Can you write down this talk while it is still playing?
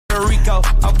Rico.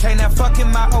 Okay, now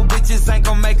fucking my old bitches ain't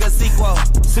gon' make a sequel.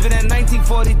 Sippin' that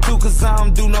 1942 cause I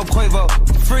don't do no Quavo.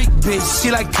 Freak bitch,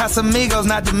 she like Casamigos,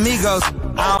 not the Migos.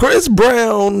 Chris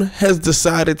Brown has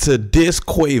decided to diss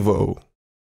Quavo.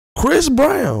 Chris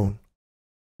Brown,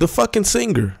 the fucking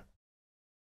singer,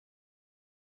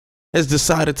 has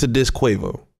decided to diss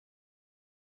Quavo.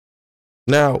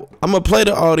 Now, I'm gonna play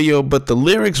the audio, but the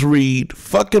lyrics read,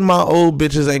 fucking my old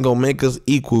bitches ain't gonna make us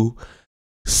equal.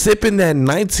 Sipping that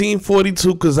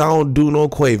 1942 cause I don't do no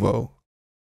Quavo.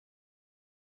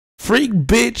 Freak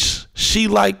bitch, she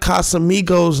like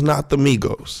Casamigos, not the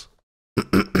Migos.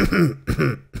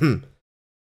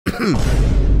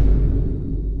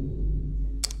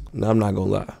 No, I'm not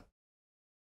gonna lie.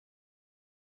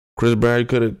 Chris Brown, you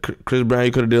could have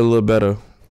did a little better.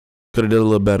 Could have did a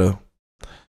little better.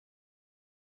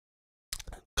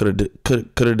 Could have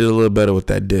did a little better with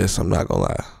that diss. I'm not gonna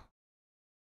lie.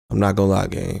 I'm not gonna lie,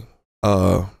 gang.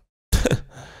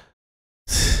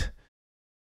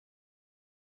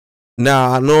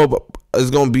 Now I know it's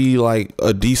gonna be like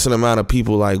a decent amount of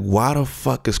people like, why the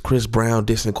fuck is Chris Brown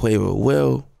dissing Quavo?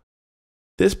 Well,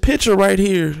 this picture right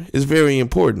here is very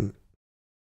important.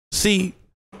 See,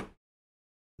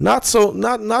 not too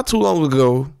long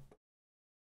ago,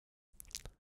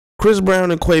 Chris Brown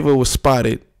and Quavo was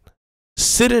spotted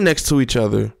sitting next to each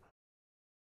other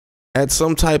at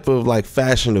some type of like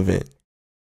fashion event,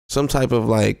 some type of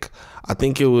like, I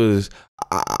think it was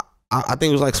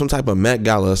like some type of Met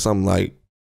Gala or something like,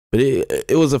 but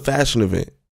it was a fashion event,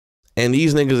 and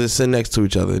these niggas is sitting next to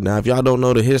each other. Now, if y'all don't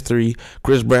know the history,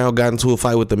 Chris Brown got into a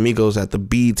fight with the Migos at the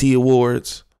BET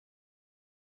Awards.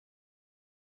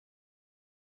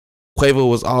 Quavo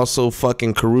was also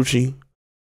fucking Karuchi,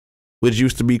 which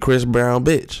used to be Chris Brown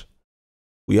bitch.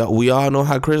 We all know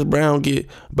how Chris Brown get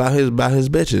about his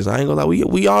bitches. I ain't gonna lie.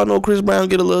 We all know Chris Brown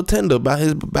get a little tender about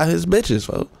his bitches,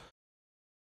 folks.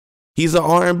 He's an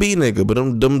R&B nigga, but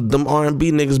them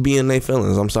R&B niggas be in their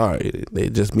feelings. I'm sorry, they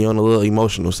just be on a little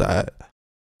emotional side.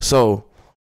 So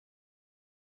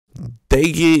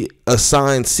they get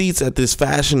assigned seats at this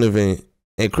fashion event,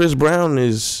 and Chris Brown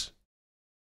is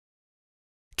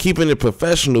keeping it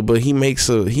professional, but he makes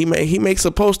a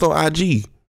post on IG.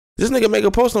 This nigga make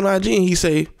a post on IG and he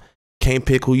say, can't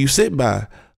pick who you sit by.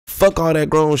 Fuck all that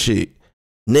grown shit.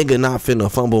 Nigga not finna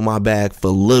fumble my bag for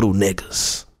little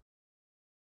niggas.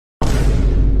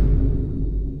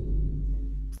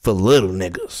 For little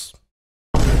niggas.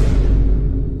 I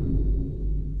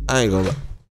ain't gonna lie.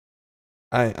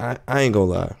 I ain't gonna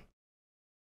lie.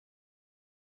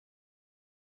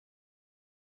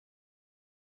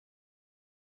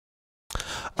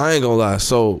 I ain't gonna lie.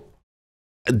 So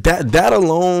that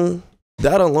alone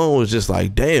was just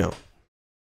like, damn.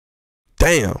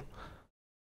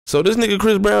 So this nigga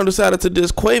Chris Brown decided to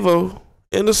diss Quavo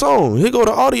in the song. Here go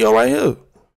the audio right here.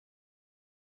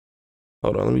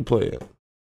 Hold on, let me play it.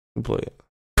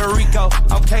 Rico.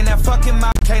 Okay, now fucking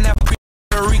my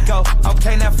Rico.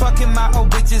 Okay, now fucking my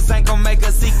old bitches ain't gon' make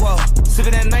a sequel.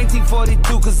 Sippin' that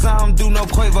 1942 cause I don't do no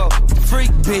Quavo. Freak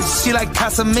bitch, she like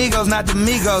Casamigos, not the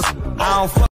Migos. I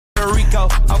don't fuck Rico.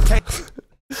 Okay.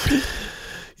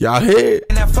 Y'all hear?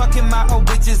 Now fucking my old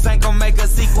bitches ain't gon' make a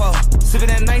sequel. Sippin'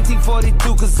 that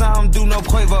 1942 cause I don't do no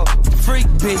Quavo. Freak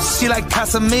bitch, she like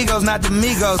Casamigos, not the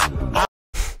Migos.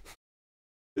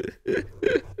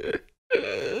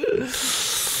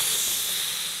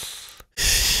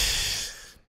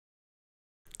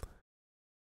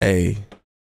 Hey,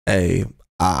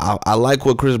 I like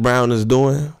what Chris Brown is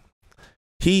doing.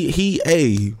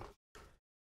 He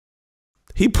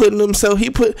putting himself,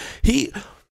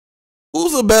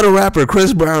 who's a better rapper,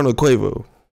 Chris Brown or Quavo?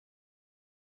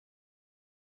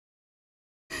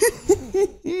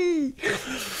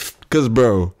 Cause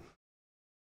bro,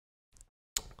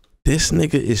 this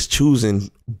nigga is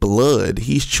choosing blood.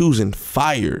 He's choosing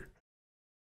fire.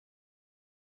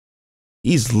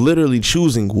 He's literally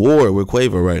choosing war with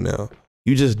Quavo right now.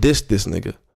 You just dissed this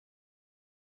nigga.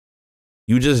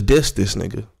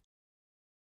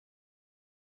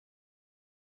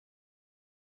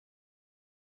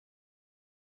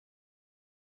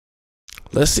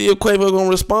 Let's see if Quavo gonna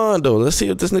respond though. Let's see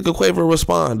if this nigga Quavo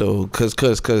respond though.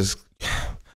 Cause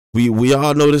we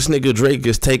all know this nigga Drake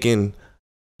is taking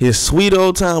his sweet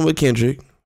old time with Kendrick.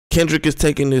 Kendrick is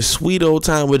taking his sweet old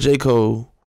time with J. Cole.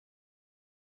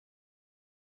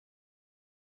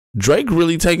 Drake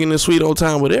really taking his sweet old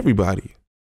time with everybody.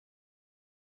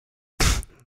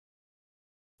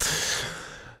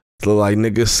 Look like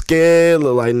niggas scared.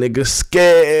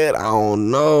 I don't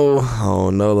know.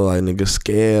 Look like niggas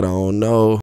scared. I don't know.